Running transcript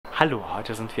Hallo,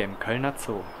 heute sind wir im Kölner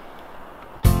Zoo.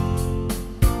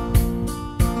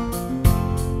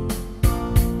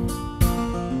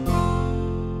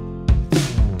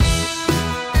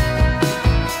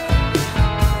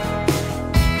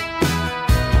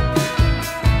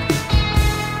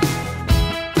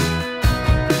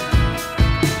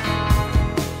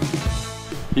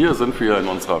 Hier sind wir in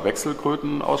unserer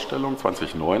Wechselkröten-Ausstellung.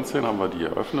 2019 haben wir die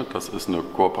eröffnet. Das ist eine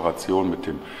Kooperation mit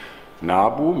dem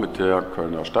NABU, mit der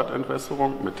Kölner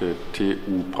Stadtentwässerung, mit der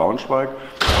TU Braunschweig,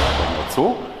 Kölner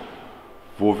Zoo,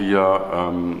 wo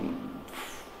wir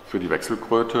für die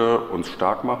Wechselkröte uns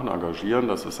stark machen, engagieren.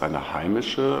 Das ist eine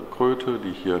heimische Kröte,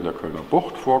 die hier in der Kölner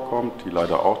Bucht vorkommt, die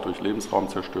leider auch durch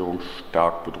Lebensraumzerstörung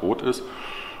stark bedroht ist,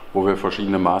 wo wir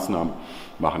verschiedene Maßnahmen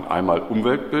machen. Einmal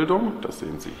Umweltbildung, das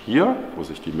sehen Sie hier, wo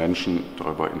sich die Menschen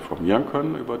darüber informieren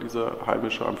können, über diese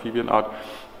heimische Amphibienart,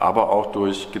 aber auch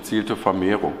durch gezielte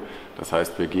Vermehrung. Das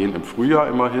heißt, wir gehen im Frühjahr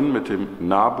immer hin mit dem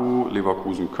NABU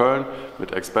Leverkusen-Köln,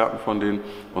 mit Experten von denen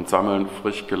und sammeln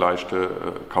frisch geleischte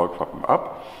Kaulquappen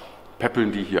ab,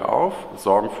 peppeln die hier auf,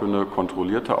 sorgen für eine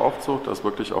kontrollierte Aufzucht, dass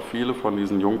wirklich auch viele von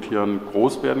diesen Jungtieren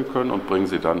groß werden können und bringen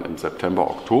sie dann im September,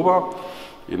 Oktober,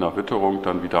 je nach Witterung,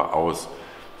 dann wieder aus,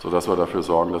 sodass wir dafür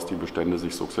sorgen, dass die Bestände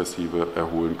sich sukzessive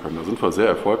erholen können. Da sind wir sehr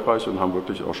erfolgreich und haben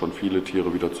wirklich auch schon viele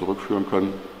Tiere wieder zurückführen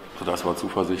können, sodass wir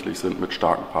zuversichtlich sind, mit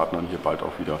starken Partnern hier bald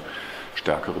auch wieder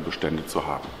stärkere Bestände zu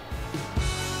haben.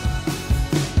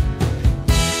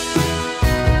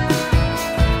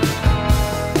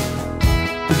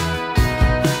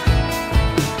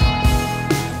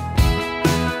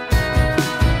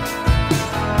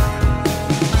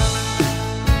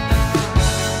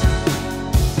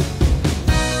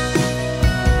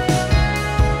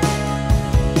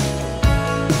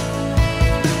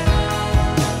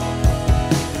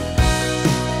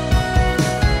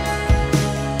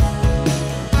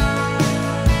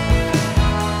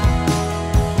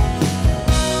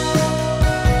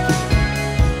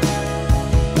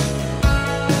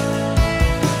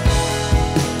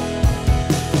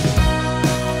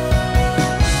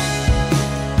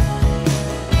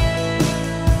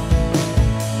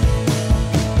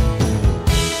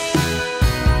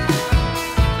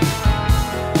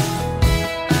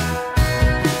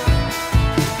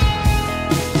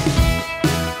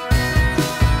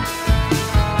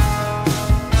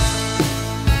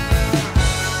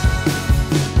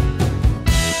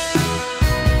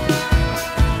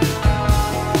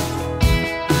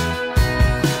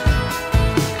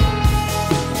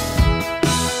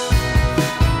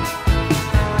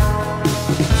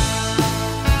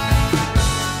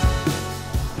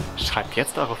 Schreibt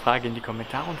jetzt eure Frage in die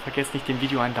Kommentare und vergesst nicht, dem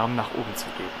Video einen Daumen nach oben zu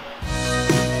geben.